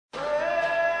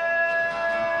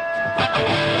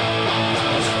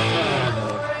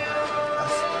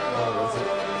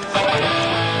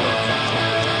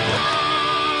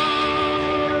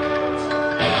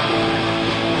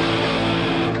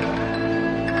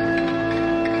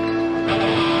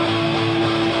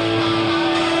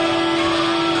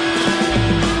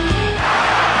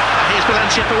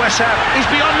Valencia for West Ham. He's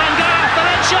beyond Mangala.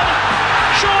 Valencia,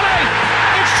 surely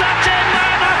it's tapped in by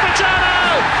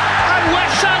Mapitano. And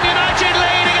West Ham United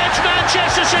lead against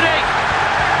Manchester City,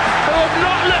 who have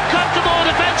not looked comfortable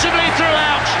defensively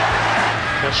throughout.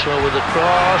 Kessler with the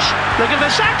cross. Looking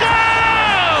for Sacco!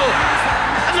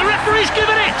 And the referee's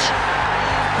given it.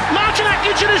 Martin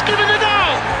Atkinson has given the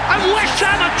goal. And West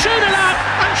Ham are 2-0 up.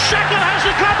 And Sacco has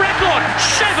the club record.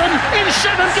 7 in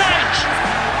 7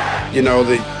 games. You know,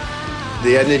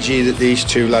 the energy that these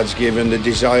two lads give and the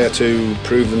desire to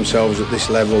prove themselves at this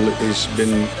level has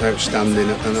been outstanding,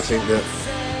 and I think that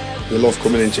they love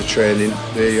coming into training.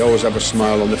 They always have a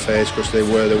smile on their face because they're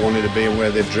where they wanted to be and where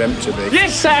they've dreamt to be.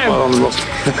 Yes, Sam!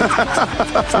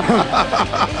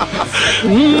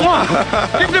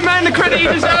 Give the man the credit he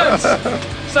deserves.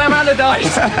 Sam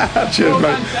Allardyce. Cheers, well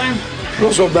mate. Sam.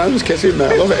 Russell Brand's kissing,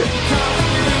 mate. I love it.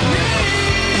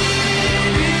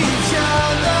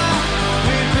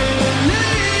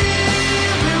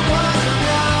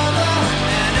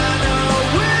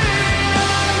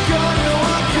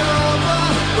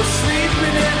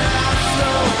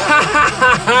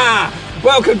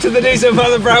 Welcome to the Decent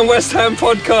Mother Brown West Ham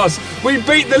podcast. We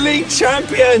beat the league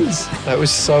champions. That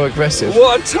was so aggressive.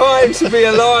 What a time to be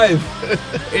alive.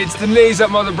 It's the Knees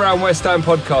Up Mother Brown West Ham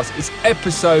podcast. It's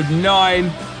episode 9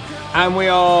 and we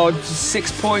are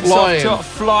 6 points off top,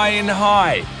 flying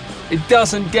high. It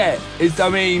doesn't get,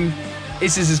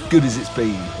 this is as good as it's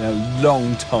been in a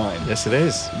long time. Yes, it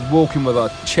is. Walking with our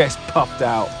chest puffed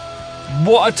out.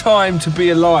 What a time to be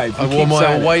alive. I wore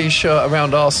my away shirt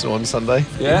around Arsenal on Sunday.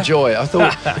 Yeah? Enjoy. I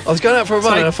thought, I was going out for a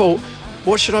run and I thought,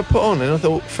 what should I put on? And I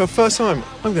thought, for the first time,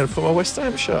 I'm going to put my West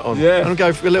Ham shirt on. Yeah. And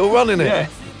go for a little run in it. Yeah.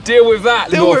 Deal with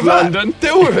that, North London.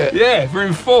 Deal with it. Yeah, we're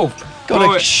in fourth.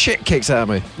 Got a shit kicks out of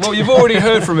me. Well, you've already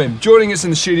heard from him. Joining us in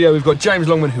the studio, we've got James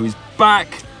Longman, who is back.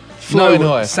 Flying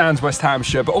high. Sans West Ham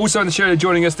shirt. But also in the studio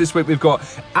joining us this week, we've got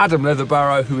Adam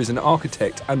Leatherbarrow, who is an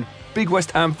architect and big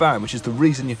West Ham fan, which is the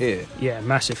reason you're here. Yeah,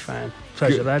 massive fan.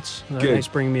 Pleasure, Good. lads. Good. Thanks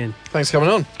for bringing me in. Thanks for coming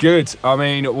on. Good.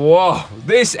 Whoa.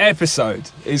 This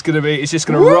episode is going to be, it's just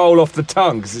going to roll off the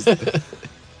tongue. 'Cause it's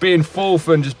being fourth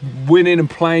and just winning and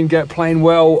playing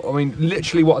well.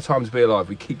 Literally what a time to be alive.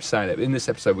 We keep saying it. In this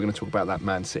episode, we're going to talk about that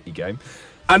Man City game.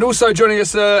 And also joining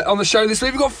us on the show this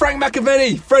week, we've got Frank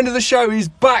McAvenny, friend of the show. He's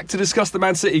back to discuss the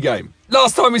Man City game.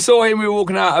 Last time we saw him, we were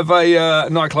walking out of a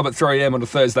nightclub at 3 a.m. on a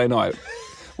Thursday night.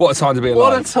 What a time to be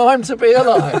alive. What a time to be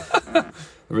alive.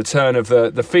 The return of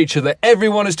the feature that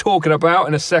everyone is talking about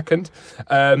in a second.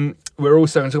 We're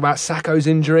also going to talk about Sacco's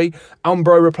injury,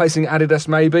 Umbro replacing Adidas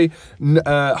maybe,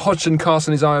 Hodgson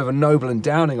casting his eye over Noble and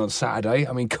Downing on Saturday.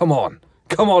 Come on.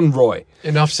 Come on, Roy.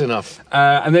 Enough's enough.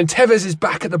 And then Tevez is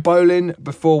back at the bowling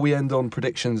before we end on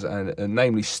predictions, and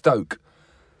namely Stoke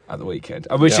at the weekend,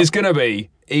 which is going to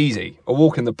be easy. A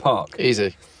walk in the park.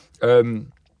 Easy.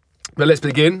 But let's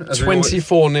begin.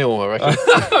 24-0, I reckon.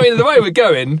 The way we're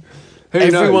going,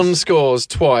 Everyone knows? scores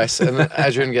twice and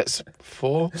Adrian gets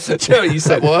 4. Do you know what you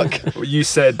said? Work? You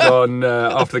said on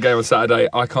after the game on Saturday,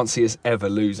 I can't see us ever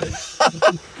losing.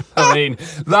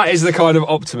 That is the kind of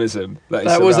optimism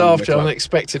that was after an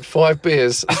unexpected 5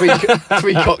 beers, 3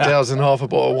 cocktails and half a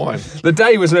bottle of wine. The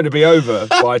day was meant to be over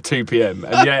by 2 p.m.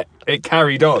 and yet it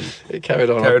carried on. Carried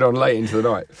on late into the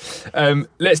night.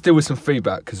 Let's deal with some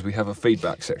feedback because we have a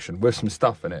feedback section with some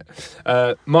stuff in it.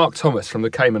 Mark Thomas from the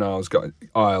Cayman Islands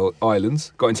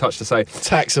got in touch to say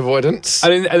tax avoidance.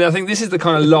 And I think this is the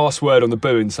kind of last word on the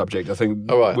booing subject. I think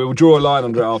we'll draw a line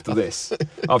under it after this,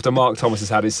 after Mark Thomas has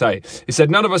had his say. He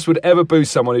said, none of us would ever boo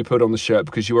someone who put on the shirt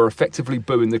because you are effectively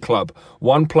booing the club.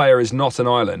 One player is not an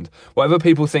island. Whatever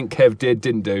people think Kev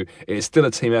didn't do, it is still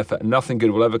a team effort and nothing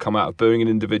good will ever come out of booing an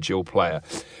individual player.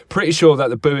 Pretty sure that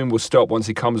the booing will stop once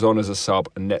he comes on as a sub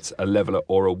and nets a leveller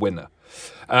or a winner.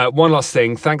 One last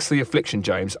thing, thanks to the affliction,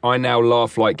 James, I now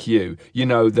laugh like you. You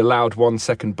know, the loud 1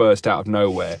 second burst out of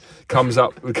nowhere comes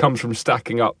from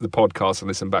stacking up the podcast and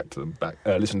listen to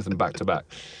them back to back.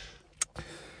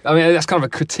 That's kind of a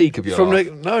critique of your laugh.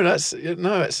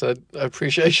 That's an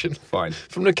appreciation. Fine.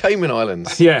 From the Cayman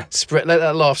Islands. Yeah. Let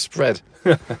that laugh spread.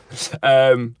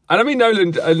 Nolan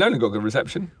got good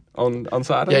reception on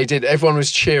Saturday. Yeah, he did. Everyone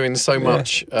was cheering so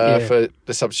much for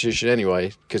the substitution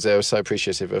anyway because they were so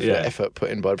appreciative of the effort put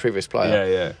in by the previous player.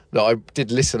 Yeah. That I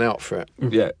did listen out for it.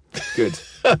 Yeah, good.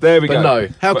 There we go. But no,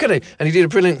 how could he? And he did a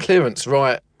brilliant clearance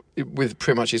with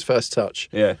pretty much his first touch.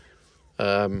 Yeah.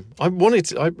 I'm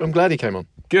glad he came on.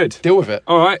 Good. Deal with it.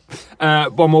 All right.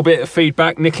 One more bit of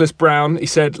feedback. Nicholas Brown, he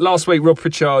said, last week Rob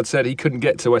Pritchard said he couldn't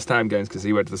get to West Ham games because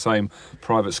he went to the same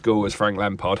private school as Frank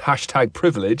Lampard.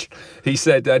 #privilege. He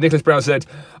said, Nicholas Brown said,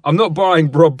 I'm not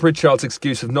buying Rob Pritchard's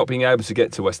excuse of not being able to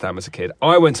get to West Ham as a kid.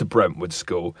 I went to Brentwood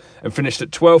School and finished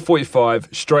at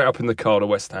 12:45 straight up in the car to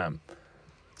West Ham.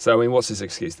 So, I mean, what's his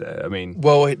excuse there? I mean...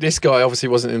 Well, this guy obviously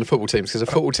wasn't in the football teams because the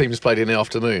football teams played in the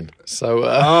afternoon. So,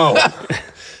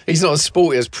 he's not as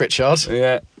sporty as Pritchard.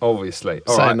 Yeah, obviously.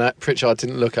 All Saying that, Pritchard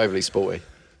didn't look overly sporty.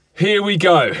 Here we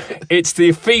go. It's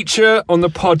the feature on the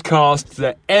podcast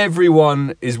that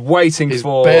everyone is waiting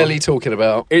for. Barely talking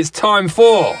about. It's time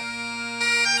for...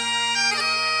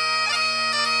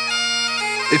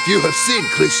 If you have seen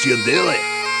Christian Daly.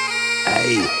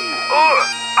 Aye. Oh,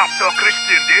 I saw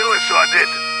Christian Daly, so I did.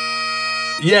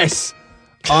 Yes,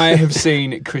 I have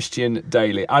seen Christian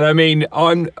Daly. And I mean,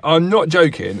 I'm not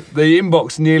joking. The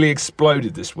inbox nearly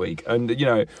exploded this week. And, you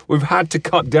know, we've had to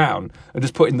cut down and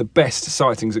just put in the best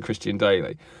sightings of Christian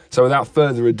Daly. So without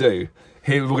further ado,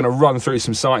 here we're going to run through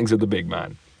some sightings of the big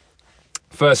man.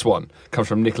 First one comes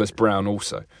from Nicholas Brown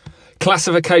also.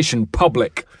 Classification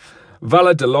public.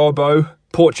 Vila de Lobo,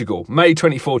 Portugal. May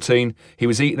 2014, he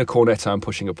was eating a cornetto and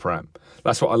pushing a pram.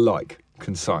 That's what I like.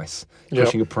 Concise. Yep.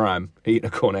 Pushing a pram, eating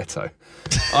a cornetto.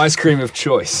 Ice cream of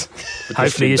choice.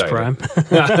 Hopefully his pram.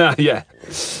 Yeah.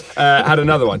 Had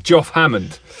another one. Joff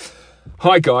Hammond.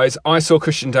 Hi guys, I saw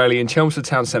Christian Daly in Chelmsford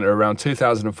Town Centre around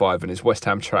 2005 in his West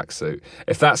Ham tracksuit.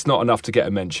 If that's not enough to get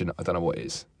a mention, I don't know what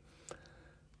is.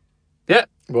 Yeah.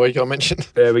 Well, you got mentioned.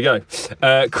 There we go.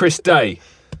 Chris Day.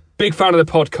 Big fan of the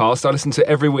podcast. I listen to it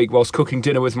every week whilst cooking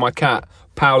dinner with my cat,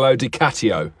 Paolo Di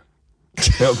Catio.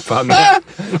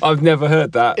 I've never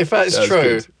heard that. If that's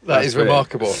true, that is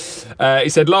remarkable. He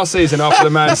said last season after the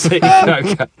Man City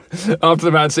after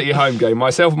the Man City home game,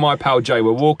 myself and my pal Jay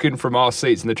were walking from our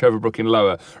seats in the Trevor Brook in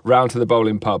Lower round to the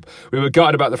bowling pub. We were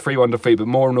gutted about the 3-1 defeat, but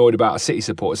more annoyed about our City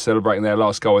supporters celebrating their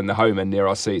last goal in the home end near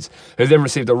our seats, who then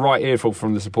received a right earful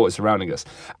from the supporters surrounding us.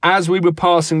 As we were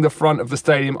passing the front of the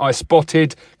stadium, I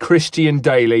spotted Christian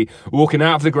Daly walking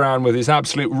out of the ground with his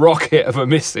absolute rocket of a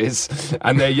missus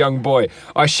and their young boy.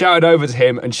 I shouted over to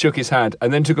him and shook his hand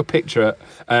and then took a picture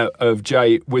of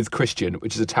Jay with Christian,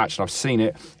 which is attached, and I've seen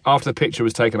it. After the picture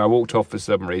was taken, I walked off for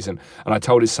some reason and I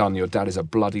told his son, your dad is a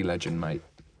bloody legend, mate.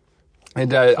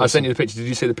 And I sent you the picture. Did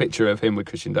you see the picture of him with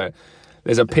Christian Daly?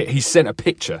 There's he sent a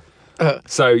picture.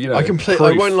 So, you know, I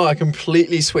won't lie, I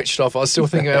completely switched off. I was still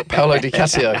thinking about Paolo Di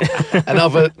Catio and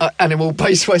other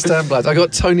animal-based West Ham lads. I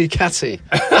got Tony Catty.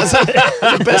 That's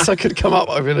the best I could come up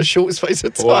with in a short space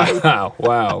of time.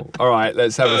 Wow. All right,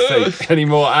 let's have a think. Any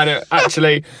more?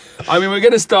 Actually, I mean, we're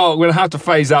going to have to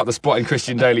phase out the spotting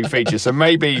Christian Daly feature, so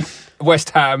maybe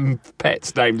West Ham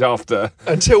pets named after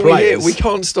until players. we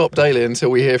can't stop Daly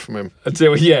until we hear from him. And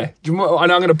I'm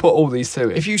going to put all these to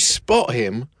him. If you spot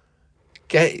him,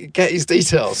 Get his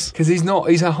details. Because he's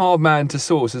a hard man to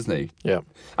source, isn't he? Yeah.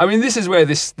 I mean, this is where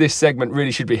this segment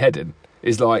really should be heading.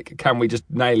 Is like, can we just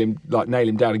nail him down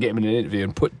and get him in an interview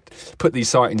and put these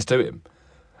sightings to him?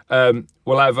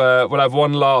 We'll have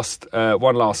one last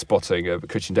spotting of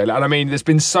Christian Daly, and I mean, there's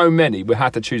been so many. We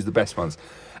had to choose the best ones.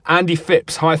 Andy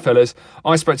Phipps, hi fellas.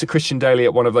 I spoke to Christian Daly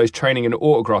at one of those training and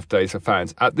autograph days for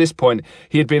fans. At this point,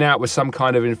 he had been out with some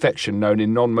kind of infection known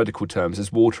in non-medical terms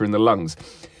as water in the lungs.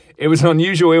 It was an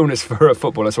unusual illness for a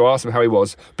footballer, so I asked him how he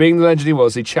was. Being the legend he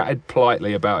was, he chatted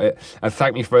politely about it and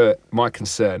thanked me for my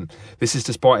concern. This is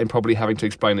despite him probably having to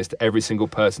explain this to every single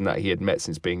person that he had met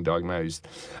since being diagnosed.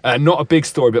 Not a big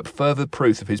story, but further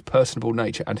proof of his personable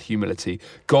nature and humility.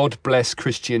 God bless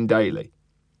Christian Daly.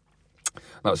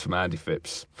 That was from Andy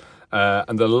Phipps.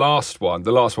 And the last one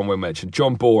we'll mention,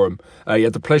 John Boreham. He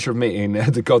had the pleasure of meeting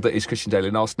the god that is Christian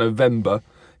Daly last November.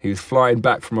 He was flying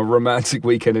back from a romantic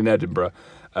weekend in Edinburgh.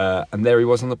 And there he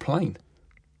was on the plane.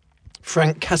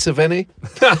 Frank Casaveni.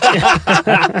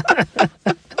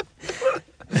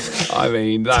 I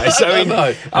mean, as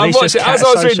I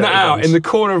was reading that out, in the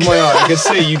corner of my eye, I could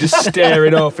see you just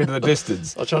staring off into the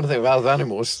distance. I'm trying to think of other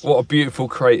animals. What a beautiful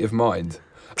creative mind.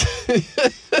 Say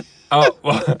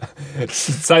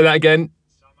that again.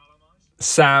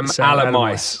 Sam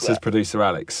Allardyce, says producer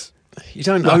Alex. You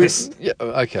don't know. Nice. Yeah,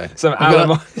 okay. I'm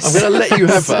going to let you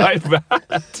have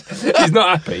that. He's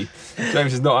not happy.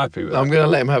 James is not happy with it. I'm going to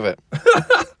let him have it.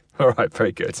 All right,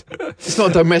 very good. It's not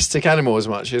a domestic animal as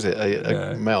much, is it?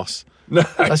 A mouse. No.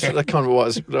 That's kind of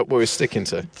what we're sticking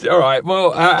to. All right,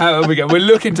 well, how we go? We're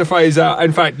looking to phase out.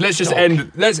 In fact, let's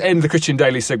end the Christian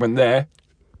Daly segment there.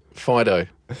 Fido.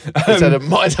 Instead of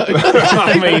my name.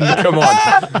 I mean, come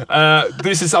on.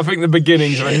 This is, I think, the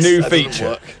beginnings of a new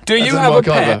feature. Do you have a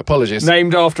pet Apologies.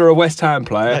 named after a West Ham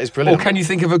player? That is brilliant. Or can you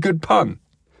think of a good pun?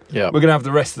 Yeah. We're going to have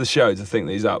the rest of the show to think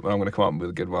these up, and I'm going to come up with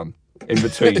a good one in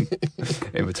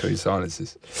between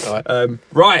silences. All right.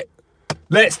 Right.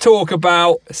 Let's talk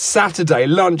about Saturday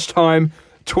lunchtime,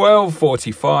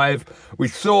 12:45. We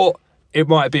thought it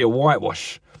might be a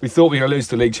whitewash. We thought we were going to lose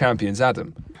to league champions.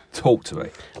 Adam, talk to me.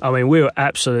 I mean, we were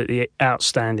absolutely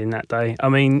outstanding that day. I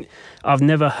mean, I've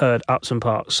never heard Upton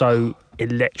Park so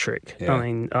electric. Yeah. I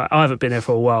mean, I haven't been there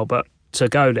for a while, but to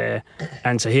go there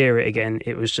and to hear it again,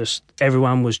 it was just,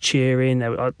 everyone was cheering.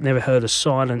 I've never heard a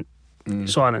silence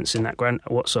in that ground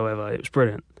whatsoever. It was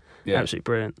brilliant. Yeah. Absolutely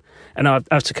brilliant. And I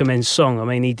have to commend Song. I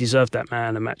mean, he deserved that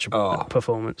man of match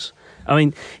performance. I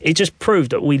mean, it just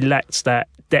proved that we lacked that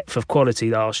depth of quality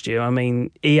last year. I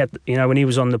mean, he had, when he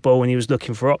was on the ball and he was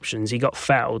looking for options, he got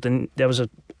fouled, and there was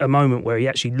a moment where he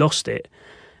actually lost it.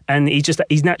 And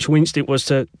his natural instinct was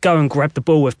to go and grab the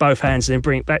ball with both hands and then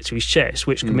bring it back to his chest,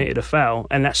 which committed a foul,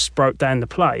 and that broke down the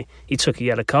play. He took a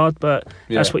yellow card, but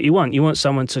that's what you want. You want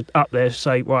someone to up there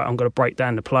say, right, I'm going to break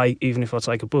down the play, even if I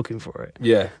take a booking for it.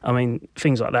 Yeah. I mean,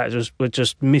 things like that were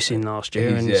just missing last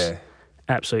year, and it's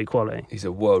absolute quality. He's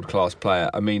a world-class player.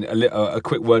 I mean, a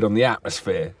quick word on the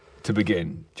atmosphere to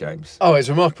begin, James. Oh, it's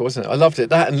remarkable, isn't it? I loved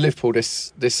it. That and Liverpool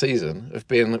this season have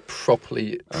been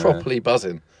properly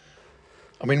buzzing.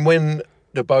 I mean, when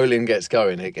the bowling gets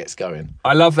going, it gets going.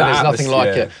 I love that. There's nothing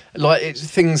like it. Like it's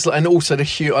things, and also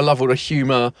I love all the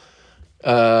humour.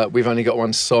 We've only got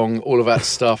one song. All of that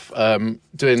stuff.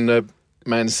 Doing the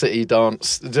Man City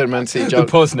dance, doing Man City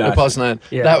jump, the Poznan.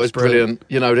 Yeah, that was brilliant.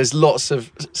 There's lots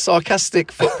of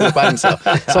sarcastic football banter.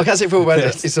 Sarcastic football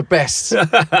banter is the best.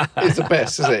 It's the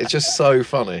best, isn't it? It's just so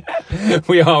funny.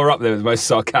 We are up there with the most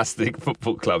sarcastic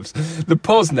football clubs. The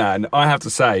Poznan, I have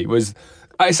to say,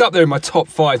 it's up there in my top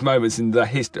 5 moments in the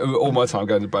history of all my time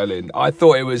going to bowling. I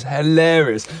thought it was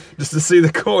hilarious just to see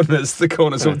the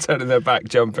corners all turning their back,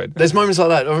 jumping. There's moments like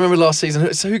that. I remember last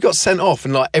season, so who got sent off,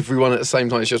 and like everyone at the same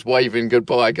time is just waving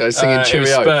goodbye, singing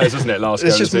cheerio. It was Spurs, wasn't it, last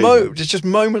It's just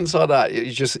moments like that.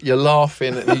 You're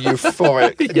laughing and you're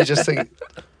euphoric, and you just think,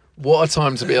 what a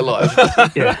time to be alive.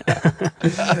 But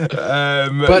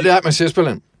the atmosphere is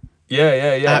brilliant.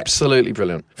 Yeah. Absolutely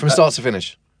brilliant from start to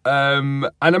finish. And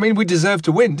I mean, we deserved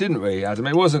to win, didn't we, Adam?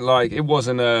 It wasn't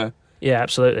a... Yeah,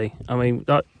 absolutely. I mean,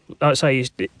 like I say,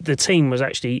 the team was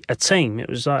actually a team. It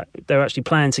was like they were actually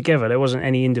playing together. There wasn't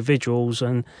any individuals,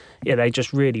 and they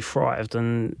just really thrived.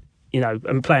 And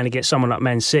and playing against someone like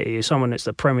Man City, someone that's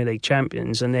the Premier League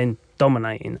champions, and then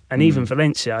dominating. And even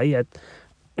Valencia, he had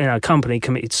Company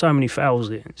committed so many fouls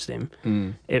against him.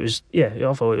 It was, I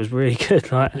thought it was really good.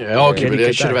 Arguably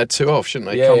they should have had 2 off,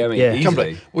 shouldn't they?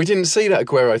 Easily. We didn't see that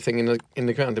Aguero thing in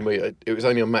the ground, didn't we? It was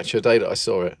only on Match of the Day that I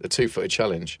saw it, the 2-footed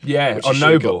challenge. Yeah, on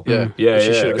Noble. Which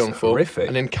he should have gone for. Horrific.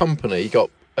 And then Company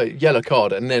got a yellow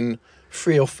card, and then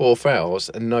 3 or 4 fouls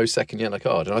and no second yellow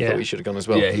card. And I thought he should have gone as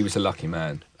well. Yeah, he was a lucky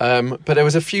man. But there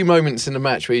was a few moments in the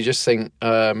match where you just think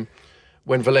when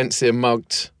Valencia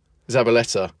mugged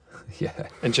Zabaleta. Yeah,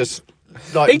 and just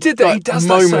like he did that. He does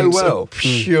that so well. Of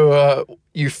pure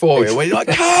euphoria where you're like,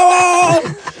 come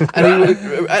on!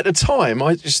 And at the time,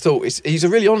 I just thought he's a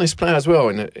really honest player as well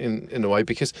in a way,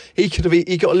 because he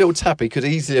got a little tap. He could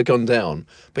easily have gone down,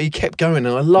 but he kept going,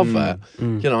 and I love that.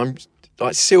 I'm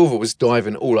like, Silva was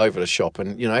diving all over the shop,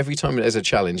 and every time there's a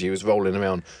challenge, he was rolling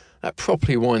around. That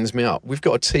properly winds me up. We've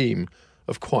got a team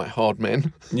of quite hard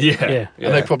men. Yeah.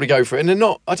 And they probably go for it. And they're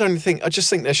not, I just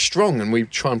think they're strong, and we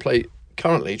try and play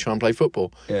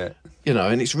football. Yeah.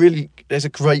 And it's really, there's a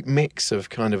great mix of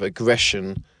kind of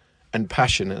aggression and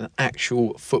passion and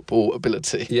actual football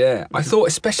ability. Yeah, I thought,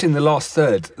 especially in the last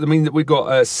third, I mean, that we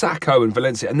got Sacco and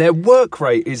Valencia, and their work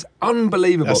rate is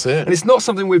unbelievable. That's it. And it's not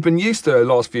something we've been used to the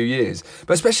last few years,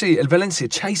 but especially Valencia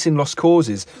chasing lost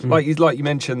causes. Like you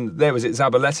mentioned, there was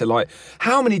Zabaleta. Like,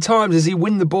 how many times does he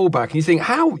win the ball back? And you think,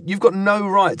 how? You've got no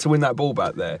right to win that ball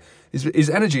back there. His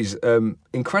energy's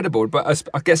incredible, but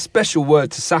I guess special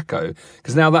word to Sacco,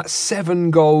 because now that's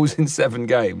 7 goals in 7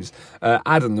 games.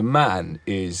 Adam, the man,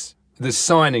 is the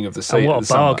signing of the season. And what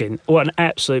a bargain. What an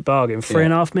absolute bargain.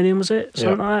 3.5 million, was it?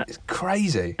 Something like that? It's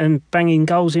crazy. And banging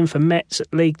goals in for Mets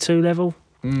at League 2 level.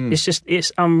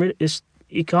 It's unreal.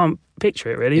 You can't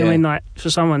picture it, really. Yeah. I mean, like,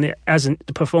 for someone that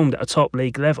hasn't performed at a top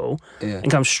league level and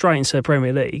comes straight into the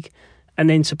Premier League, and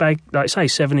then to bag, like, say,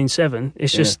 7 in 7,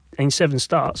 it's just in 7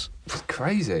 starts. It's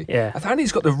crazy. Yeah. I think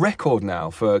he's got the record now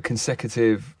for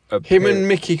consecutive Him and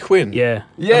Mickey Quinn. Yeah.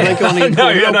 Yeah, They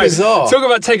got on bizarre. Talk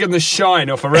about taking the shine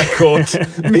off a record.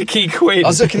 Mickey Quinn. I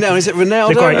was looking down. Is it Ronaldo?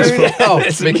 The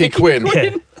greatest Oh, Mickey Quinn.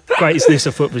 Yeah. Greatest list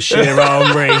of football, Shearer,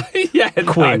 Henry, Yeah,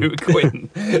 Quinn. no, Quinn.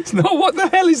 It's not. What the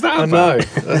hell is that I about? know.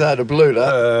 That's out of the blue.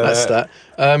 That's that.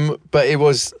 But it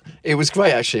was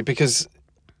great actually because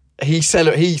he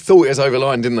thought it was over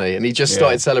line, didn't he? And he just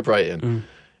started celebrating.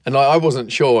 And I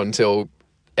wasn't sure until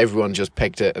everyone just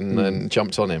pegged it and then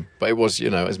jumped on him. But it was,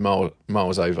 it was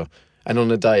miles over. And on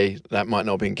the day, that might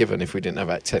not have been given if we didn't have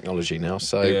that technology now.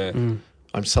 So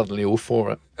I'm suddenly all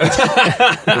for it.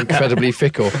 Incredibly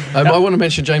fickle. I want to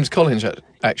mention James Collins,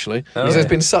 actually. Because there's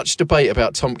been such debate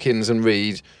about Tompkins and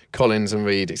Reid, Collins and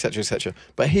Reid, etc., etc.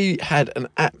 But he had an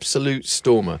absolute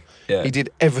stormer. Yeah. He did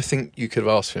everything you could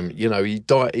have asked him.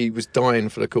 He was dying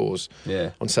for the cause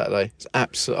on Saturday. I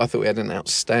thought he had an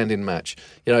outstanding match.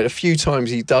 A few times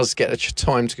he does get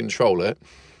time to control it.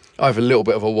 I have a little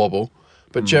bit of a wobble.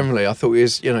 But generally, I thought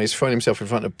he's throwing himself in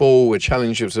front of the ball. The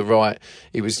challenge was right.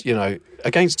 He was,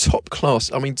 against top class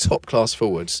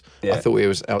forwards. Yeah. I thought he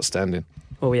was outstanding.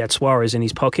 Well, we had Suarez in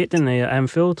his pocket, didn't he, at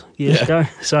Anfield years ago?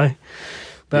 So,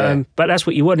 but that's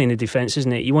what you want in a defence,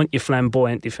 isn't it? You want your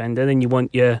flamboyant defender, then you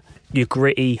want your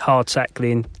gritty, hard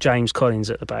tackling James Collins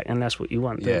at the back, and that's what you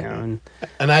want. Yeah.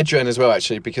 And Adrian as well,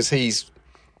 actually, because his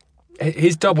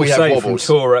double save from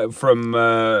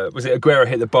Toure, was it Aguero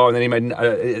hit the bar and then he made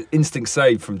an instinct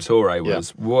save from Toure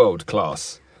was world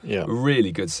class. Yeah,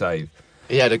 really good save.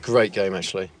 He had a great game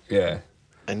actually. Yeah,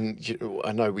 and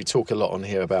I know we talk a lot on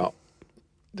here about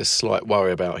the slight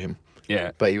worry about him.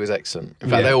 Yeah, but he was excellent. In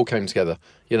fact, they all came together.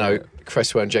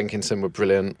 Cresswell and Jenkinson were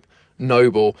brilliant.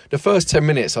 Noble. The first 10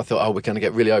 minutes, I thought, we're going to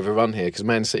get really overrun here because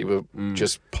Man City were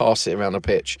just pass it around the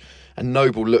pitch. And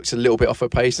Noble looked a little bit off her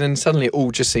pace. And then suddenly it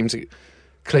all just seemed to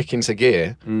click into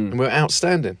gear. And we were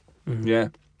outstanding. Yeah.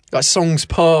 Like Song's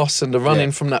pass and the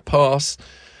running from that pass.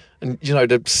 And,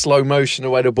 the slow motion, the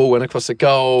way the ball went across the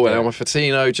goal. And Alma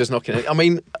Fatino just knocking it. I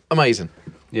mean, amazing.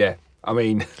 Yeah. I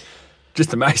mean,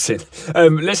 just amazing.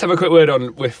 Let's have a quick word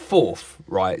on, we're fourth,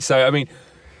 right? So, I mean,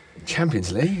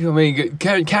 Champions League. I mean,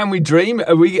 can we dream?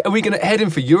 Are we going to head in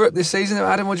for Europe this season,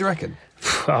 Adam? What do you reckon?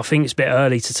 I think it's a bit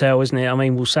early to tell, isn't it? I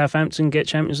mean, will Southampton get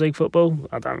Champions League football?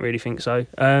 I don't really think so.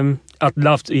 I'd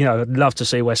love to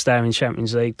see West Ham in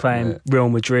Champions League playing Real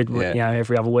Madrid,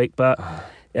 every other week. But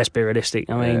let's be realistic.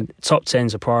 I mean, top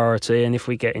 10's a priority, and if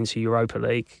we get into Europa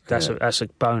League, that's a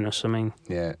bonus. I mean,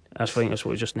 I think that's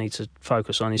what we just need to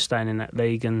focus on is staying in that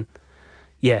league and.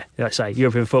 Yeah, like I say,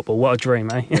 European football, what a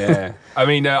dream, eh? Yeah. I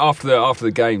mean, after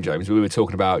the game, James, we were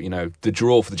talking about, the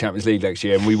draw for the Champions League next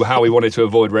year and how we wanted to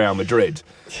avoid Real Madrid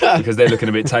because they're looking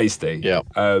a bit tasty. Yeah.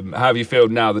 How have you feel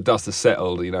now the dust has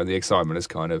settled, the excitement is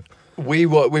kind of... We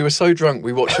were so drunk,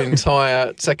 we watched the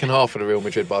entire second half of the Real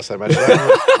Madrid-Barca match.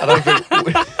 I don't think...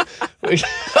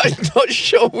 I'm not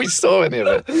sure we saw any of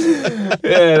it.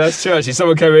 Yeah, that's true. Actually,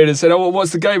 someone came in and said,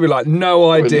 what's the game? We're like,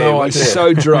 no idea. No we're idea.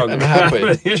 So drunk. And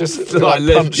happy. Just like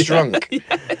punch drunk.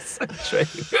 Yes, that's true.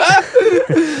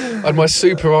 I had my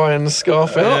Super Irons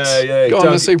scarf out. Got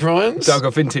on the Super Irons. Dug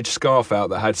a vintage scarf out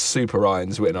that had Super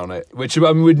Irons written on it, which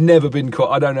would never been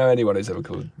called. I don't know anyone who's ever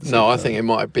called. No, I think it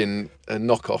might have been a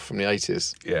knockoff from the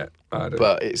 80s. Yeah.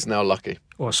 But it's now lucky.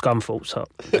 Or a Scunthorpe top.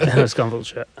 Scunthorpe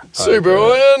shirt. Super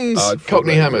Irons!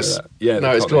 Cockney Hammers. Yeah,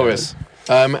 no, it's glorious.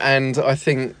 And I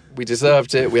think we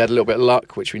deserved it. We had a little bit of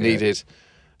luck, which we needed.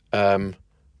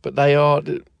 But they are,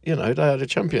 they are the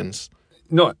champions.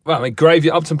 Upton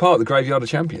Park, the graveyard of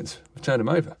champions. We've turned them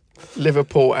over.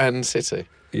 Liverpool and City.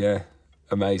 Yeah,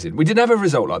 amazing. We didn't have a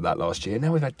result like that last year.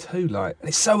 Now we've had two, and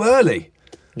it's so early.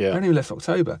 Yeah. Only left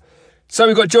October. So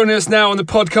we've got joining us now on the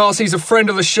podcast. He's a friend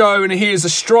of the show and he is a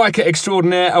striker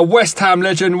extraordinaire, a West Ham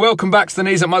legend. Welcome back to the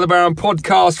Knees Up Mother Baron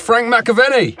podcast, Frank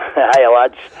McAvenny. Hiya,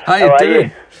 lads. How you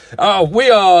doing? Oh, we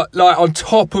are on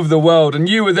top of the world, and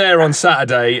you were there on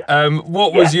Saturday.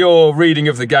 What was your reading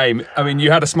of the game? I mean,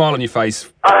 you had a smile on your face.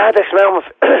 I had a smile on my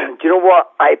face. Do you know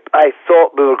what? I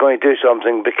thought we were going to do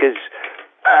something because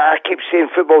I keep saying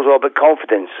football's all about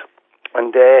confidence.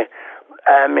 And,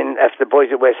 if the boys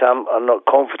at West Ham are not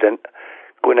confident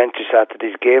going into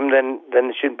Saturday's game, then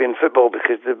they shouldn't be in football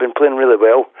because they've been playing really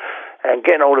well and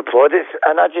getting all the plaudits.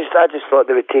 And I just thought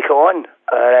they would take it on.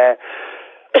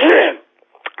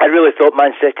 I really thought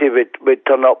Man City would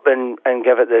turn up and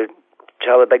give it the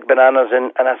Charlie Big Bananas,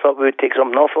 and I thought we would take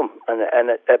something off them, and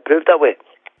it proved that way.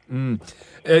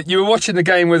 You were watching the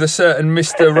game with a certain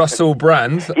Mr. Russell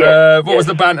Brand. What was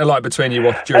the banter like between you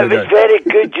during the game? It was very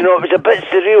good, it was a bit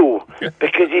surreal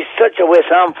because he's such a West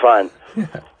Ham fan.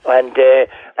 And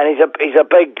he's a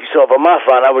big sort of a my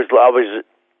fan. I was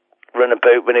run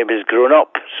about when he was growing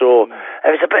up. So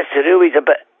it was a bit surreal. He's a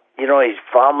bit, you know, his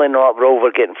family and all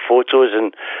were getting photos,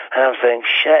 and I'm thinking,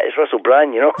 shit, it's Russell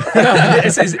Brand, you know.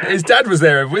 his dad was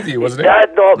there with you, wasn't he?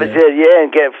 Dad was there, yeah,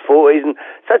 and getting photos, and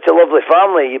such a lovely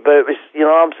family. But it was, you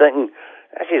know, I'm thinking,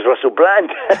 this is Russell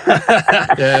Brand.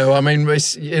 Yeah, well, I mean,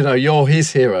 you know, you're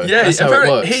his hero. Yeah, that's how it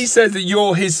works. He says that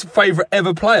you're his favourite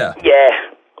ever player. Yeah.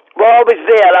 Well, I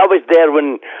was there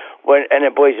when in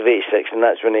the Boys of '86, and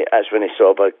that's when he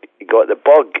sort of got the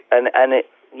bug, and it,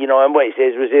 you know, and what he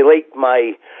says was he liked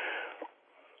my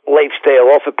lifestyle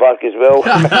off the park as well.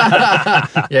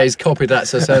 Yeah, he's copied that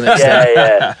to a certain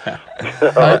extent.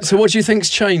 Yeah. So what do you think's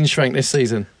changed, Frank, this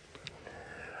season?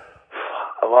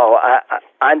 Well,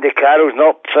 Andy Carroll's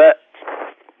not fit.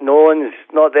 Nolan's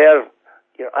not there.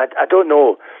 You know, I don't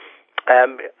know.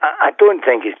 I don't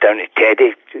think it's down to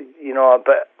Teddy, you know,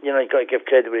 but, you know, you've got to give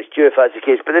credit where it's due if that's the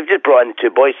case. But they've just brought in the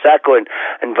two boys, Sacco and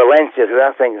Valencia, who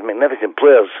I think are magnificent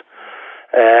players.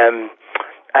 And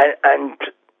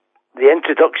the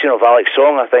introduction of Alex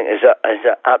Song, I think, is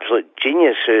an absolute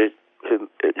genius who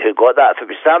got that. If it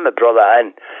was Sam that brought that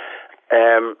in,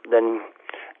 then,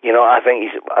 you know, I think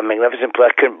he's a magnificent player.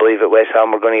 I couldn't believe at West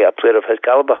Ham we're going to get a player of his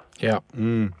calibre. Yeah.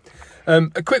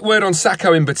 A quick word on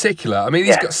Sacco in particular. I mean,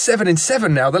 he's got 7 in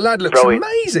 7 now. The lad looks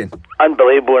amazing.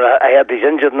 Unbelievable. And I heard he's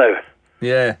injured now.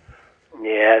 Yeah.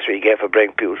 Yeah, that's what you get for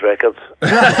breaking people's records.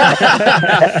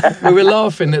 We were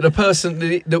laughing that the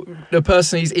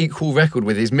person he's equal record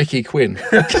with is Mickey Quinn. Is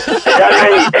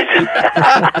that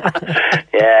right?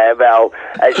 Yeah, well,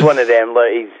 it's one of them.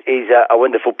 Look, he's a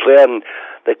wonderful player, and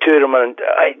the two of them,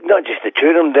 not just the two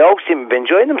of them, they all seem to be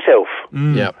enjoying themselves.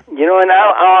 Yeah. You know, and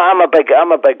I'm a big. I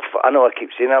know I keep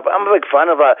saying that, but I'm a big fan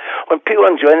of that. When people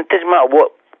are enjoying it, it doesn't matter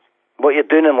what you're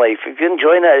doing in life. If you're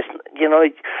enjoying it, you know,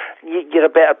 you're a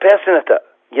better person at it.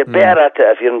 You're better at it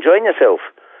if you're enjoying yourself.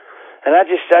 And I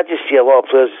just see a lot of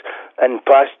players in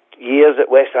past years at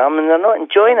West Ham, and they're not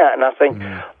enjoying it. And I think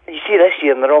you see this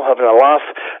year, and they're all having a laugh,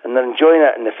 and they're enjoying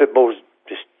it, and the football's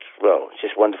it's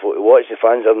just wonderful to watch. The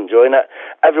fans are enjoying it.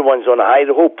 Everyone's on a high.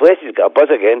 The whole place has got a buzz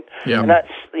again. Yeah. And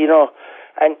that's, you know,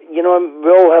 we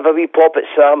all have a wee pop at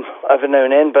Sam every now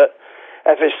and then, but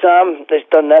if it's Sam that's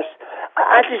done this,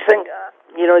 I just think,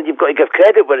 you know, you've got to give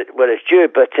credit where it's due,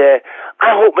 but I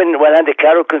hope when Andy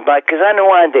Carroll comes back, because I know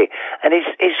Andy, and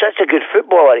he's such a good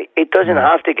footballer, he doesn't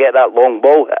have to get that long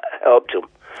ball up to him.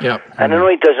 Yeah. And I know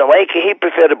he doesn't like it. He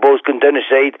prefers the balls going down the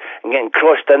side and getting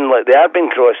crossed in like they are being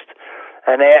crossed.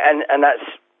 And that's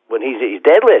when he's at his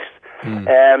deadliest.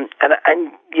 And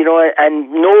you know,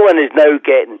 and Nolan is now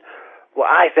getting what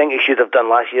I think he should have done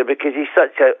last year, because he's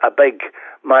such a big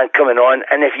man coming on.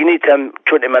 And if you need him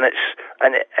 20 minutes,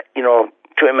 and you know,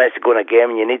 20 minutes to go in a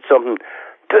game, and you need something,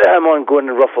 put him on, go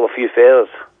and ruffle a few feathers.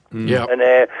 Yeah. And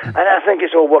I think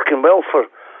it's all working well for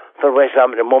West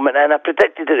Ham at the moment. And I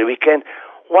predicted at the weekend,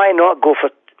 why not go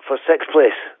for 6th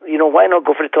place? You know, why not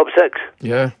go for the top 6?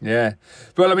 Yeah.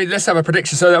 Well, I mean, let's have a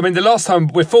prediction. So, I mean, the last time,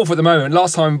 we're 4th at the moment,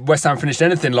 last time West Ham finished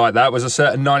anything like that was a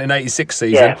certain 1986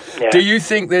 season. Yeah. Do you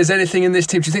think there's anything in this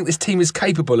team? Do you think this team is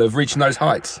capable of reaching those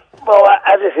heights? Well,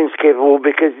 everything's capable,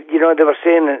 because, you know, they were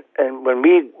saying, and when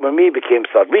we became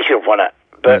third, we should have won it.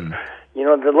 But, you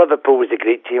know, the Liverpool was a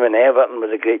great team, and Everton was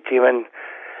a great team, and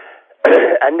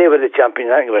they were the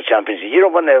champions. I think they were champions. You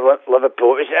don't want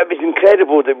Liverpool. It was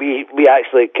incredible that we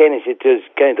actually, Kenny said to us,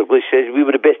 Kenny Douglas says, we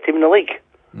were the best team in the league.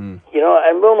 You know,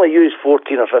 and we only used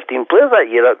 14 or 15 players that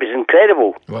year. It was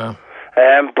incredible. Wow.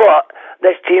 But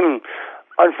this team,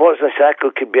 unfortunately,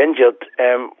 Sacco could be injured.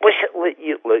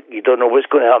 You don't know what's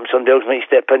going to happen. Somebody else might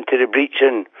step into the breach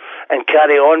and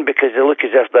carry on, because they look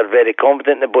as if they're very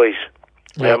confident, the boys.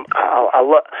 Yeah. I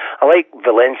like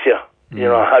Valencia. You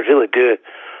know, I really do.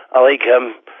 I like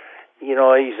him. You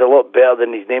know, he's a lot better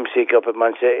than his namesake up at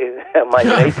Man City, at Man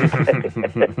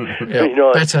United. Yeah, you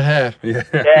know, better hair.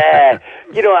 Yeah.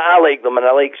 You know, I like them, and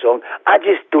I like Song. I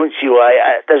just don't see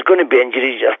why. There's going to be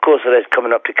injuries. Of course there is,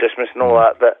 coming up to Christmas and all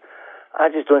that, but I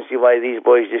just don't see why these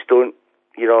boys just don't,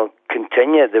 you know,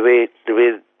 continue the way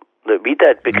that we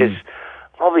did, because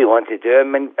all we want to do, I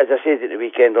mean, as I said at the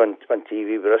weekend on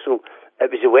TV with Russell, it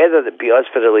was the weather that beat us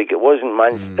for the league. It wasn't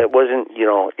It wasn't, you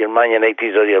know, your Man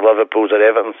Uniteds or your Liverpools or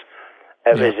Everton's.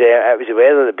 It was the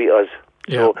weather that beat us.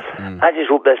 So I just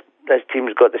hope this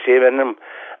team's got the same in them,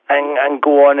 and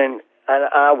go on, and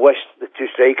I wish the two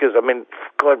strikers. I mean,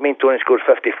 God, me and Tony scored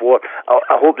 54.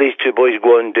 I hope these two boys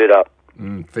go on and do that.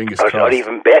 Fingers crossed. Or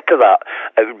even better that.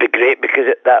 It would be great, because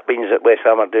that means that West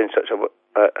Ham are doing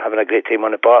having a great time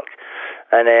on the park,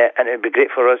 and it would be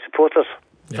great for us supporters.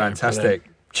 Yeah, fantastic.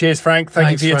 Cheers, Frank.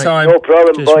 Thanks, you for your time. No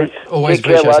problem, Cheers, boys. Frank. Always Take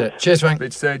care, appreciate lads. it. Cheers,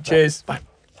 Frank. Cheers. Bye.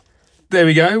 There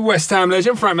we go. West Ham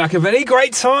legend Frank McAvenny.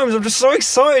 Great times. I'm just so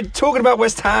excited talking about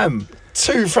West Ham.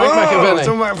 To Frank McAvenny.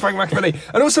 Talking about Frank McAvenny.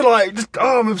 And also,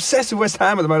 I'm obsessed with West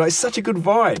Ham at the moment. It's such a good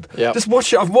vibe. Yep. Just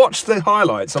watch it. I've watched the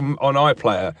highlights on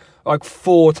iPlayer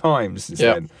 4 times since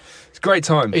then. It's a great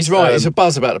time. He's right. It's a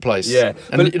buzz about the place. Yeah.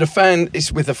 And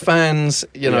it's with the fans,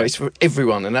 it's for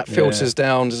everyone. And that filters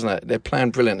down, doesn't it? They're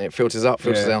playing brilliantly. It filters up,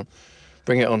 filters down.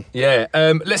 Bring it on. Yeah.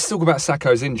 Let's talk about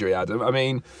Sakho's injury, Adam. I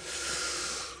mean,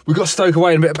 we got Stoke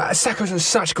away in a bit, but Sakho's in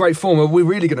such great form. Are we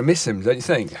really going to miss him? Don't you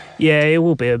think? Yeah, it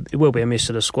will be a miss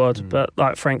to the squad. But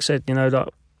like Frank said,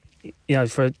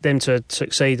 for them to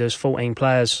succeed as 14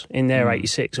 players in their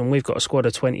 86, and we've got a squad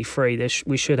of 23,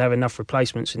 we should have enough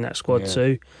replacements in that squad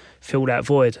to fill that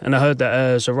void. And I heard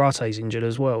that Zarate's injured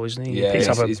as well, isn't he? Yeah, he picks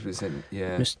up a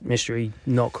mystery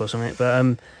knock or something.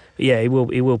 But he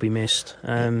will be missed.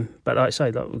 But like I say,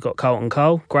 we've got Carlton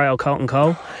Cole, great old Carlton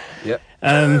Cole. Yep.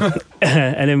 And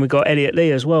then we've got Elliot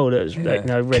Lee as well, that's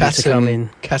ready to come in.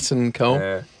 Catton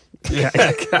Cole. Yeah,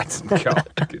 Catton Cole.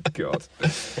 Good God.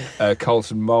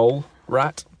 Colson Mole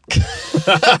Rat.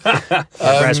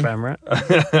 Razvan Rat.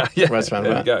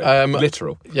 Razvan Rat. Go.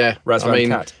 Literal. Yeah. Razvan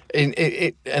Cat.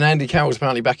 And Andy Carroll's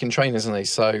apparently back in training, isn't he?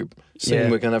 So soon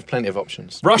we're going to have plenty of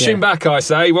options. Rushing back, I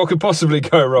say. What could possibly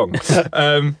go wrong?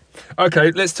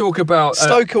 Okay, let's talk about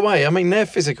Stoke away. I mean, they're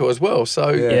physical as well. So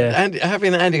and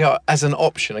having Andy Carroll as an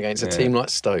option against a team like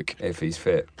Stoke, if he's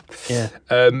fit. Yeah.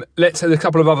 Let's have a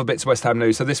couple of other bits of West Ham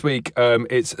news. So this week,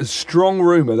 it's a strong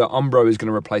rumour that Umbro is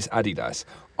going to replace Adidas.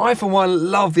 I, for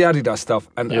one, love the Adidas stuff,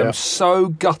 and I'm so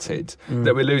gutted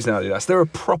that we're losing Adidas. They're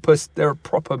a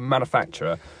proper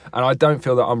manufacturer, and I don't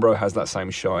feel that Umbro has that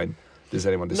same shine. Does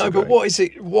anyone disagree? No, but what is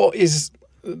it? What is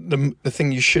the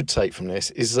thing you should take from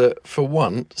this is that for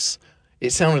once,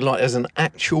 it sounded like there's an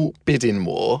actual bidding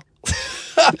war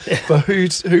for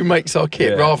who makes our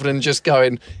kit, rather than just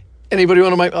going, anybody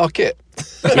want to make our kit?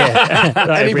 Yeah.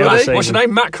 Anybody? What's your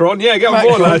name? Macron? Yeah, get on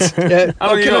board, lads. Yeah.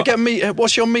 Can I get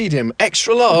what's your medium?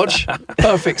 Extra large?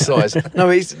 Perfect size. No,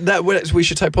 we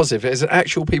should take positive. There's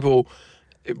actual people.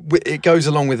 It goes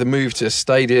along with the move to a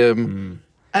stadium.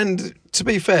 And to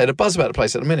be fair, the buzz about the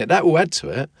place at the minute, that will add to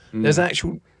it. There's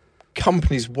actual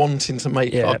companies wanting to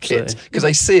make our kit because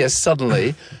they see us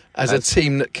suddenly as a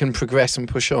team that can progress and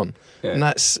push on. Yeah. And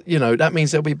that's, that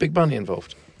means there'll be big money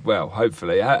involved. Well,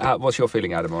 hopefully. What's your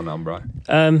feeling, Adam, on Umbro?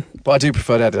 But I do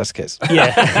prefer the Adidas kits.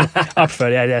 Yeah, I prefer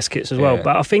the Adidas kits as well.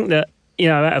 But I think that,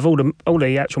 out of all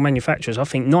the actual manufacturers, I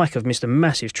think Nike have missed a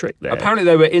massive trick there. Apparently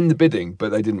they were in the bidding, but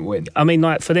they didn't win. I mean,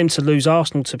 for them to lose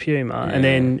Arsenal to Puma and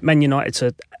then Man United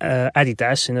to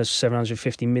Adidas in a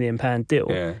 £750 million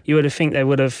deal, you would have think they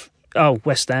would have...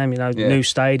 West Ham, new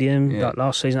stadium, like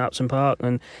last season at Upton Park,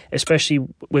 and especially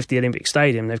with the Olympic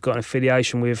Stadium, they've got an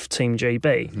affiliation with Team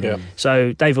GB. Yeah.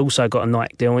 So they've also got a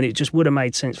Nike deal, and it just would have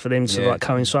made sense for them to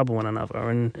coincide with one another.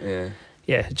 And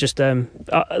just like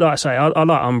I say, I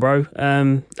like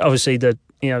Umbro. Obviously,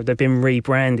 they've been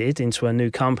rebranded into a new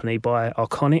company by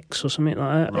Iconics or something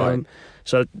like that. Right.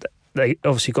 So they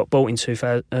obviously got bought in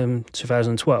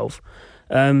 2012.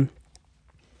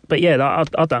 But yeah,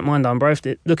 I don't mind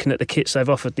Umbro. Looking at the kits they've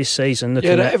offered this season, the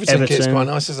Everton kit's quite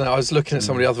nice, isn't it? I was looking at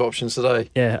some of the other options today.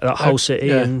 Yeah, like Hull City,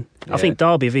 and I think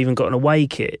Derby have even got an away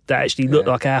kit that actually looked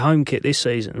like our home kit this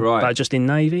season, but just in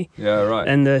navy. Yeah, right.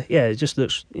 And it just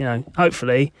looks,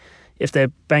 hopefully, if they're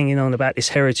banging on about this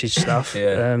heritage stuff,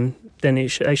 then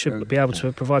they should be able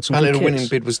to provide some good kits. The winning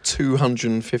bid was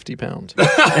 £250.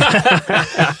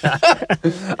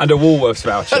 And a Woolworths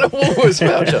voucher.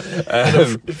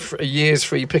 And a year's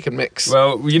free pick and mix.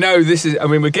 Well,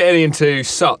 we're getting into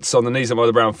Suts on the Knees of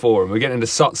Mother Brown Forum. We're getting into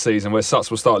Suts season where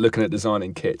Suts will start looking at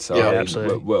designing kits. So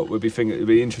absolutely. Well, it'd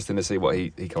be interesting to see what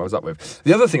he comes up with.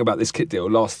 The other thing about this kit deal,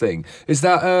 last thing, is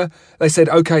that they said,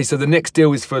 okay, so the next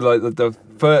deal is for like the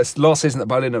first last season at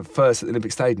Berlin at first at the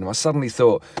Olympic Stadium. I suddenly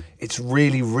thought, it's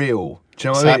really real. Do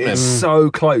you know what I mean? It's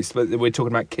so close, but we're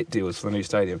talking about kit deals for the new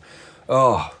stadium.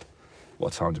 Oh,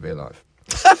 what time to be alive.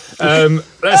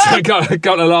 Let's got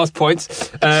the last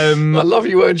point. I love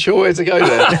you weren't sure where to go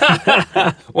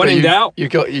there. When in doubt, you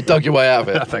dug your way out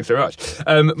of it. Thanks very much.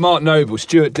 Mark Noble,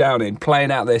 Stuart Downing,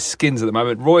 playing out their skins at the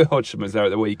moment. Roy Hodgson was there at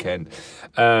the weekend.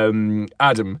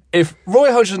 Adam, if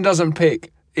Roy Hodgson doesn't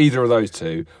pick either of those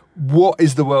two, what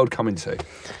is the world coming to?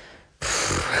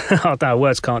 I don't know,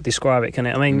 words can't describe it, can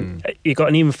it? I mean, you've got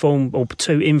an informed or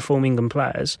two informed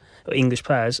English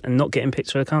players, and not getting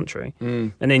picked for the country.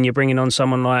 And then you're bringing on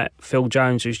someone like Phil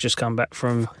Jones, who's just come back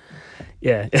from,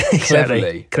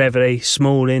 exactly. Cleverly,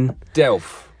 Smalling.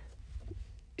 Delph.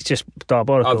 It's just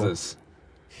diabolical. Others.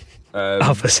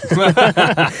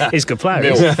 He's a good player.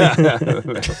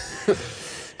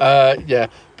 Yeah,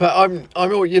 but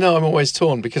I'm always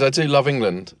torn because I do love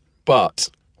England, but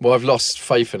I've lost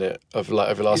faith in it over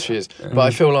the last few years. But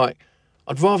I feel like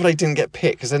I'd rather they didn't get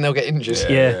picked because then they'll get injured.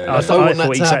 Yeah. I don't want that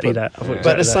to exactly happen. that.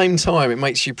 But at the same time, it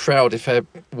makes you proud if they're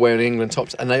wearing England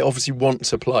tops, and they obviously want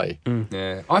to play.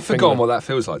 Yeah, I've forgotten what that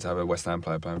feels like to have a West Ham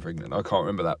player playing for England. I can't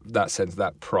remember that sense,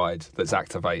 that pride that's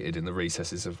activated in the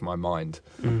recesses of my mind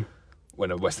when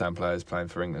a West Ham player is playing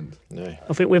for England. No.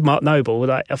 I think with Mark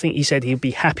Noble, I think he said he'd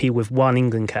be happy with one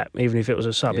England cap, even if it was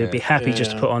a sub. He'd be happy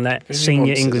just to put on that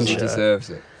senior England shirt. He deserves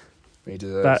it. He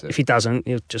deserves but it. if he doesn't,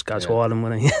 he'll just go to Ireland,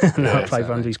 won't he? And play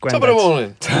for under his Top of the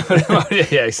morning.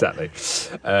 Yeah, exactly.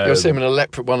 You'll see him in a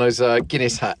leopard, one of those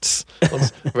Guinness hats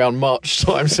around March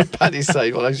time, St. Paddy's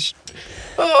Day. One of those,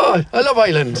 I love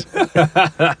Ireland.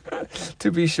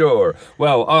 To be sure.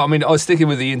 Well, I mean, I was sticking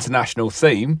with the international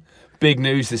theme. Big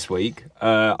news this week.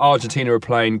 Argentina are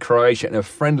playing Croatia in a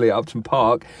friendly at Upton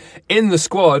Park. In the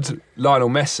squad, Lionel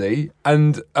Messi,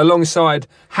 and alongside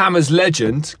Hammers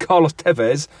legend, Carlos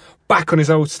Tevez, back on his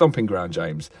old stomping ground,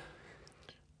 James.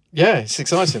 Yeah, it's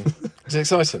exciting.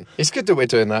 It's good that we're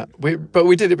doing that. But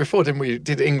we did it before, didn't we?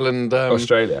 Did England...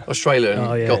 Australia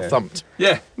and got thumped.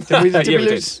 Yeah. Did we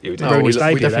lose? Yeah, we did. No, we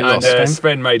definitely lost. And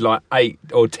Sven made like 8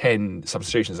 or 10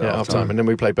 substitutions at half time. And then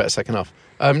we played better second half.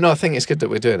 No, I think it's good that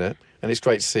we're doing it. And it's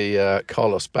great to see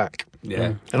Carlos back.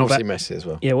 Yeah. And obviously Messi as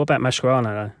well. Yeah, what about Mascherano,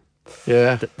 though?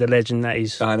 Yeah. The legend that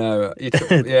is. I know.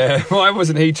 Yeah. Why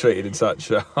wasn't he treated in such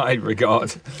high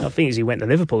regard? I think he went to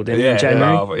Liverpool, didn't he, in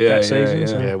January that season?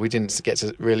 So. Yeah, we didn't get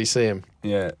to really see him.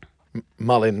 Yeah.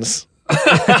 Mullins.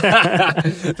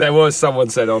 There was someone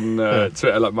said on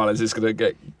Twitter like Mullins is going to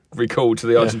get recalled to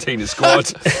the Argentina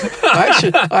squad.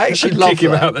 I actually love kick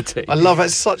him out the team. I love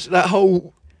it. That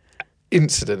whole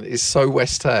incident is so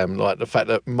West Ham, like the fact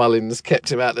that Mullins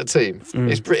kept him out of the team.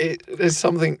 There's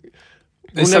something...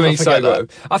 There's something so good.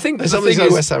 I think there's something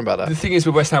so West Ham about that. The thing is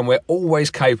with West Ham, we're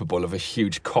always capable of a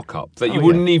huge cock-up that you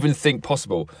wouldn't even think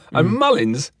possible. And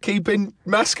Mullins keeping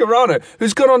Mascherano,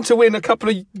 who's gone on to win a couple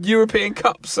of European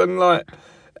Cups and like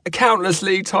countless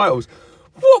league titles.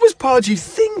 What was Pardew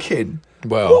thinking?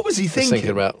 Well, what was he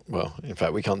thinking? In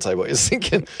fact, we can't say what he was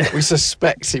thinking. We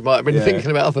suspect he might have been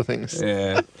thinking about other things.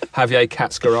 Yeah. Javier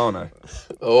Cascarano.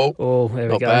 Oh, there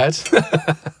we not go. bad.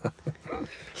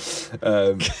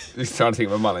 Just trying to think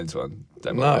of a Mullins one.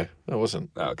 No, I wasn't.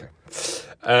 Oh, okay.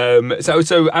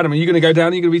 So Adam, are you going to go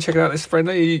down? Are you going to be checking out this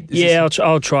friendly?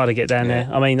 I'll try to get down there.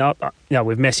 I mean,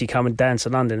 with Messi coming down to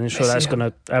London, I'm sure that's going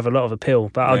to have a lot of appeal.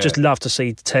 But I'd just love to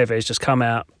see Tevez just come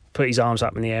out, put his arms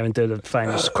up in the air and do the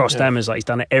famous crossed hammers like he's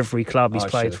done at every club he's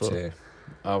played for.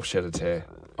 I'll shed a tear.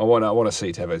 I want to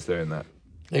see Tevez doing that.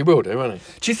 He will do, won't he?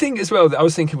 Do you think as well, that I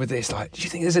was thinking with this, like, do you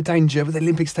think there's a danger with the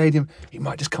Olympic Stadium? He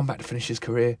might just come back to finish his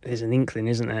career. There's an inkling,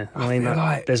 isn't there? I mean,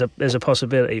 like, there's a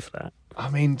possibility for that. I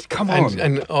mean, come on.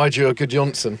 And Ijur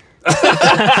Gudjonsson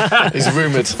is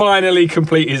rumoured to finally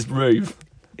complete his move.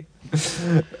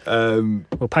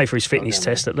 We'll pay for his fitness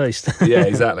test at least. Yeah,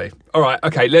 exactly. All right,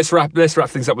 okay. Let's wrap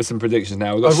things up with some predictions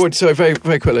now. I would so very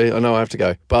very quickly. I know I have to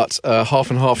go, but half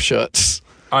and half shirts.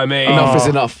 I mean, enough is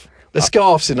enough. The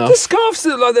scarf's enough. The scarves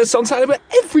are like they're on sale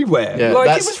everywhere. Yeah, like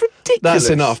it was ridiculous. That's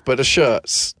enough. But the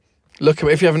shirts,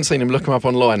 if you haven't seen them, look them up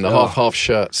online. The half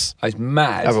shirts. It's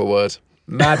mad. Have a word.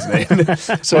 Maddening.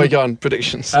 Sorry, go on.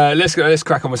 Predictions. Let's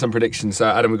crack on with some predictions.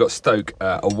 Adam, we've got Stoke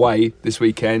away this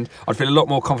weekend. I'd feel a lot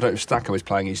more confident if Stacker was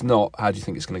playing. He's not. How do you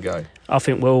think it's going to go? I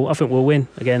think we'll win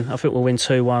again. I think we'll win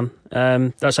 2-1.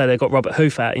 I say they've got Robert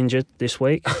Hoof out injured this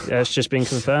week. That's just been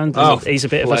confirmed. He's a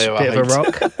bit of a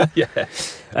rock. Yeah.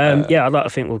 I'd like to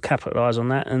think we'll capitalise on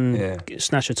that and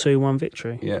snatch a 2-1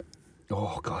 victory. Yeah.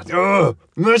 Oh God. Oh,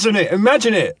 imagine it.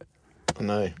 I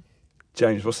know.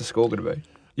 James, what's the score going to be?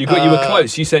 You were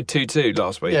close. You said 2-2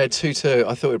 last week. Yeah, 2-2.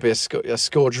 I thought it would be a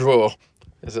score draw,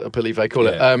 as I believe they call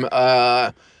it.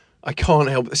 I can't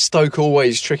help. Stoke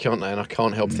always tricky, aren't they? And I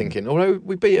can't help thinking. Although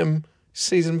we beat them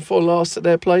season before last at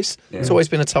their place, it's always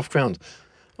been a tough ground.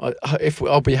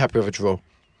 I'll be happy with a draw.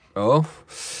 Oh,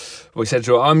 we said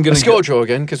draw. I'm going to score draw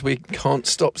again because we can't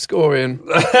stop scoring.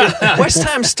 West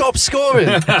Ham, stop scoring.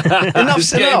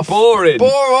 Enough's enough. Boring.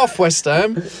 Bore off, West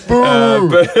Ham.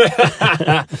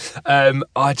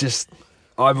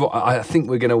 I think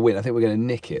we're going to win. I think we're going to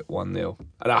nick it 1-0.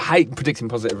 And I hate predicting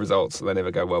positive results. They never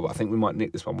go well, but I think we might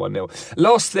nick this one 1-0.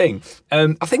 Last thing,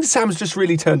 I think Sam's just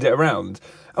really turned it around.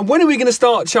 And when are we going to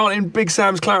start chanting Big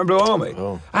Sam's Claret and Blue Army?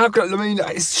 Oh.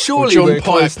 Surely John we're Pipe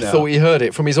close now. thought he heard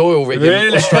it from his oil rig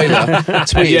in Australia.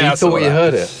 Tweet, he thought he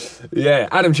heard it. Yeah.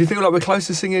 Adam, do you feel like we're close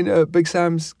to singing Big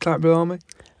Sam's Claret and Blue Army?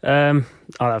 I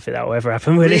don't think that will ever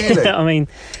happen, will it? Really? I mean...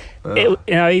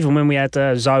 Even when we had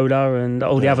Zola and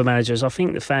all the other managers, I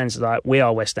think the fans are like, we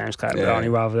are West Ham's Claret-Blarney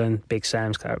rather than Big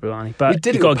Sam's Claret-Blarney. But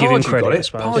you've got to give him credit, I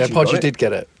suppose. Yeah, Pardew did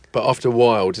get it. But after a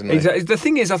while, didn't they? Exactly. The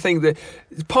thing is, I think that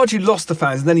Pardew lost the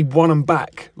fans and then he won them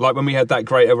back. Like when we had that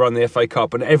great run in the FA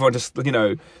Cup and everyone just,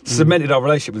 cemented our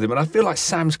relationship with him. And I feel like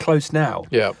Sam's close now.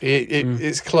 Yeah,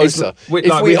 it's closer.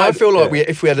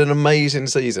 If we had an amazing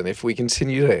season, if we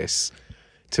continue this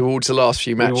towards the last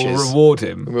few matches, we will reward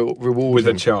him with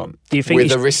him a chant. Do you think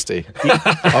with a wristy?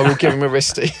 I will give him a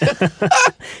wristy.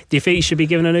 Do you think he should be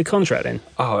given a new contract then?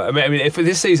 Oh, I mean, if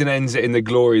this season ends in the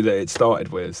glory that it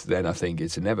started with, then I think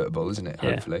it's inevitable, isn't it?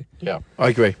 Hopefully. Yeah, I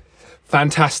agree.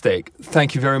 Fantastic.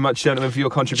 Thank you very much, gentlemen, for your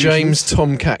contributions. James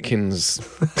Tom Catkins.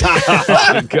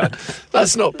 Oh, God.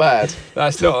 That's not bad.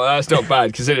 That's not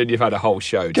bad, considering you've had a whole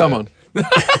show. Come on.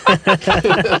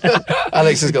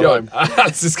 Alex has got home.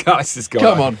 Alex has got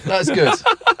Come home. on, that's good.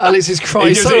 Alex is crying.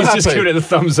 He's just giving it the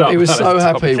thumbs up. He was so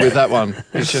happy with that one.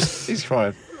 He's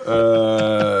crying.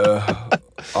 I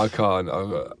can't.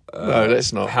 No,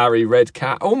 let's not. Harry Red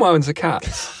Cat. All mine's are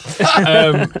cats.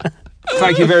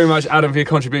 Thank you very much, Adam, for your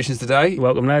contributions today. You're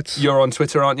welcome, lads. You're on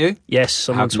Twitter, aren't you? Yes,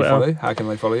 I'm on Twitter. How can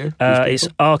they follow you? It's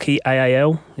Archie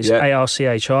AAL. It's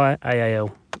ARCHI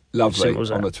AAL. Lovely.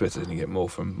 On the Twitter, and you get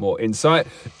more insight.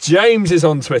 James is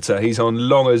on Twitter. He's on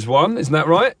Longers1. Isn't that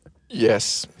right?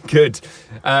 Yes. Good.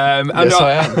 Yes,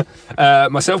 I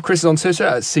am. Myself, Chris, is on Twitter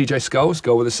at CJ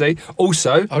Skull with a C.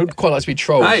 Also, I would quite like to be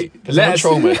trolled. Hey,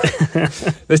 troll me.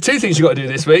 There's two things you've got to do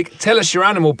this week. Tell us your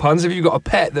animal puns if you've got a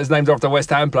pet that's named after a West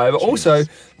Ham player, but also,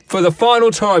 for the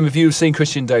final time, if you've seen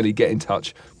Christian Daly, get in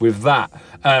touch with that.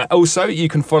 Also, you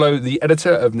can follow the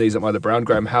editor of Knees Up By The Brown,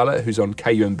 Graham Howlett, who's on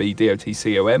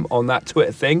KUMBDOTCOM on that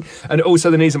Twitter thing, and also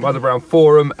the Knees Up By The Brown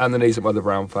forum and the Knees Up By The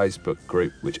Brown Facebook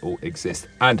group, which all exist,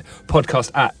 and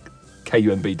podcast at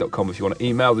kumb.com if you want to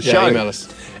email the show. Email us.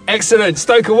 Excellent.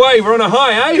 Stoke away. We're on a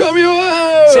high, eh? Come your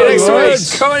way. See you next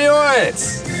week. Come on your way.